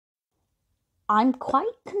I'm quite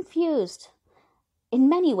confused in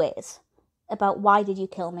many ways about Why Did You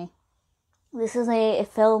Kill Me? This is a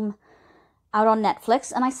film out on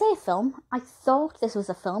Netflix, and I say film, I thought this was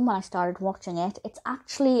a film when I started watching it. It's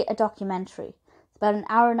actually a documentary. It's about an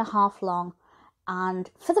hour and a half long, and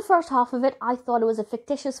for the first half of it, I thought it was a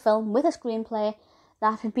fictitious film with a screenplay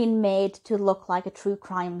that had been made to look like a true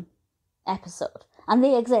crime episode. And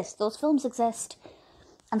they exist, those films exist,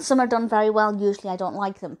 and some are done very well. Usually I don't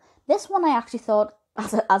like them. This one I actually thought,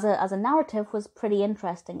 as a narrative, was pretty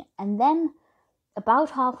interesting, and then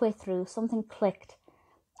about halfway through, something clicked,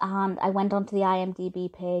 and I went onto the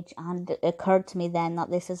IMDb page, and it occurred to me then that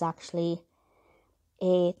this is actually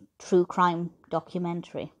a true crime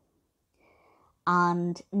documentary.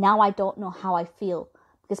 And now I don't know how I feel,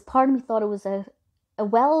 because part of me thought it was a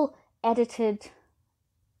well-edited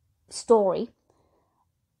story,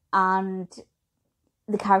 and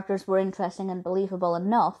the characters were interesting and believable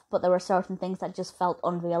enough, but there were certain things that just felt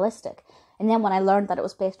unrealistic. And then when I learned that it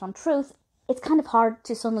was based on truth, it's kind of hard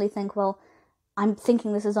to suddenly think, well, I'm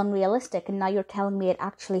thinking this is unrealistic, and now you're telling me it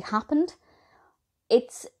actually happened.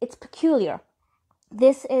 It's peculiar.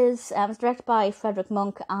 This is it's directed by Fredrick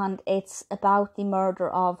Munk, and it's about the murder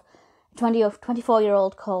of a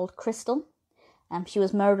 24-year-old called Crystal. She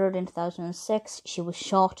was murdered in 2006. She was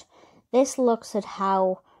shot. This looks at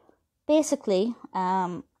how basically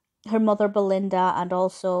her mother Belinda and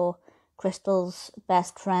also Crystal's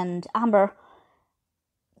best friend Ambur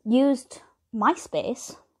used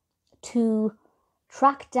MySpace to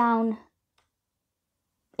track down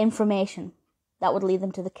information that would lead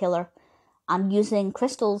them to the killer, and using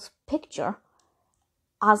Crystal's picture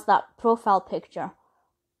as that profile picture,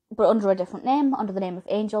 but under a different name, under the name of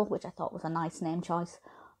Angel, which I thought was a nice name choice,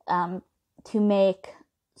 to make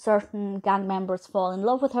certain gang members fall in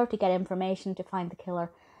love with her to get information to find the killer.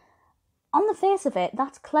 On the face of it,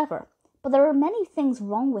 that's clever, but there are many things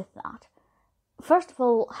wrong with that. First of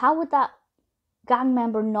all, how would that gang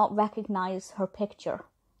member not recognise her picture?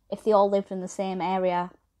 If they all lived in the same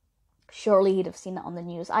area, surely he'd have seen it on the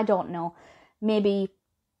news. I don't know. Maybe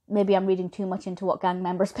I'm reading too much into what gang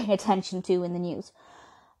members pay attention to in the news.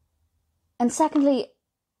 And secondly,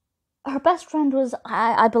 her best friend was,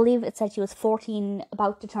 I believe it said she was 14,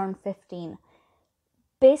 about to turn 15.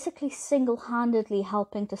 Basically single-handedly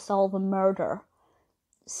helping to solve a murder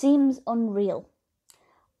seems unreal.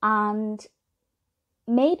 And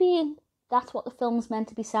maybe that's what the film's meant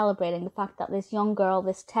to be celebrating, the fact that this young girl,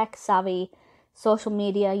 this tech-savvy social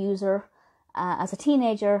media user, as a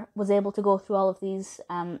teenager, was able to go through all of these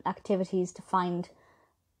activities to find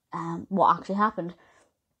what actually happened.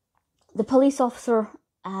 The police officer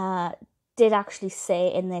did actually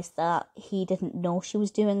say in this that he didn't know she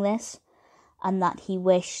was doing this, and that he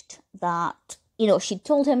wished that, she'd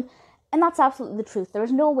told him, and that's absolutely the truth. There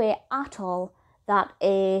is no way at all that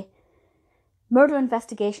a murder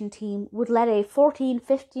investigation team would let a 14,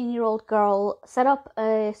 15-year-old girl set up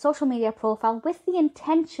a social media profile with the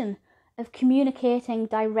intention of communicating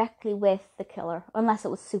directly with the killer, unless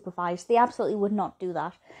it was supervised. They absolutely would not do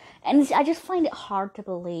that. And I just find it hard to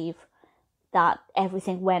believe that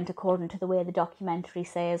everything went according to the way the documentary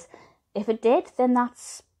says. If it did, then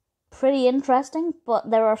that's pretty interesting,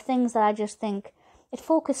 but there are things that I just think it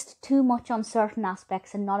focused too much on certain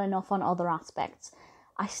aspects and not enough on other aspects.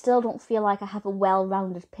 I still don't feel like I have a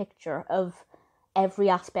well-rounded picture of every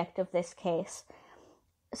aspect of this case.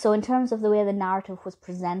 So in terms of the way the narrative was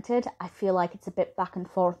presented, I feel like it's a bit back and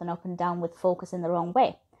forth and up and down with focus in the wrong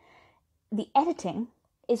way. The editing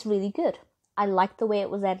is really good. I liked the way it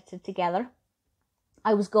was edited together.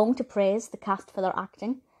 I was going to praise the cast for their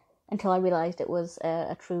acting until I realised it was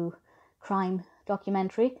a true crime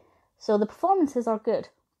documentary. So the performances are good.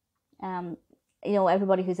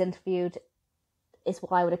 Everybody who's interviewed is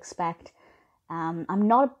what I would expect. I'm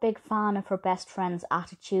not a big fan of her best friend's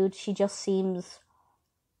attitude. She just seems,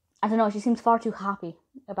 she seems far too happy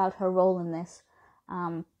about her role in this.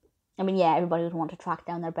 Everybody would want to track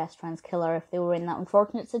down their best friend's killer if they were in that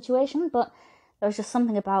unfortunate situation, but there was just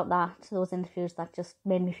something about those interviews that just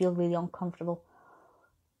made me feel really uncomfortable.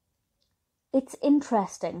 It's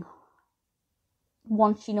interesting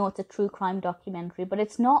once you know it's a true crime documentary, but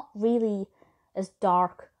it's not really as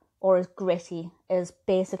dark or as gritty as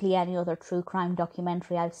basically any other true crime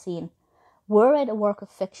documentary I've seen. Were it a work of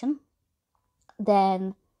fiction,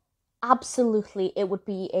 then absolutely it would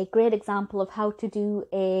be a great example of how to do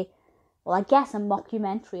a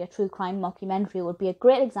mockumentary, a true crime mockumentary would be a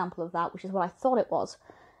great example of that, which is what I thought it was.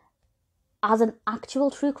 As an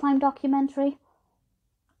actual true crime documentary,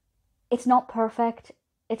 it's not perfect,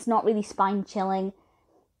 it's not really spine-chilling.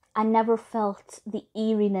 I never felt the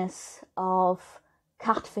eeriness of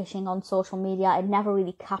catfishing on social media. It never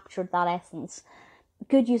really captured that essence.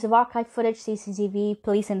 Good use of archive footage, CCTV,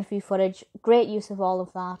 police interview footage, great use of all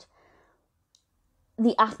of that.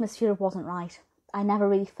 The atmosphere wasn't right. I never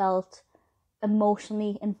really felt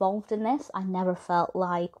emotionally involved in this. I never felt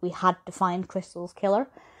like we had to find Crystal's killer.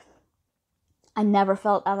 I never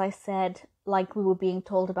felt, as I said, like we were being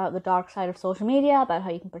told about the dark side of social media, about how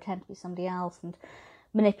you can pretend to be somebody else and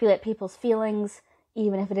manipulate people's feelings,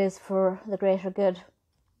 even if it is for the greater good.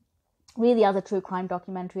 Really, as a true crime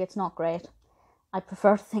documentary, it's not great. I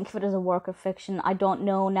prefer to think of it as a work of fiction. I don't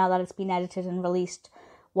know, now that it's been edited and released,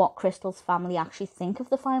 what Crystal's family actually think of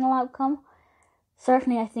the final outcome.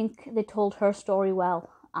 Certainly, I think they told her story well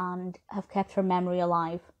and have kept her memory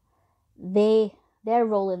alive. Their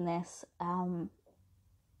role in this,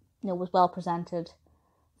 was well presented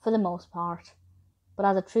for the most part. But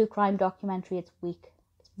as a true crime documentary, it's weak.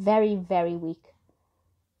 It's very, very weak.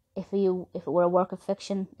 If it were a work of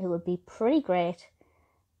fiction, it would be pretty great.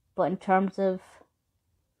 But in terms of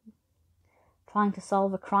trying to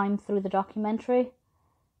solve a crime through the documentary,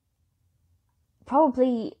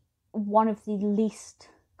 probably one of the least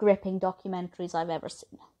gripping documentaries I've ever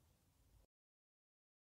seen.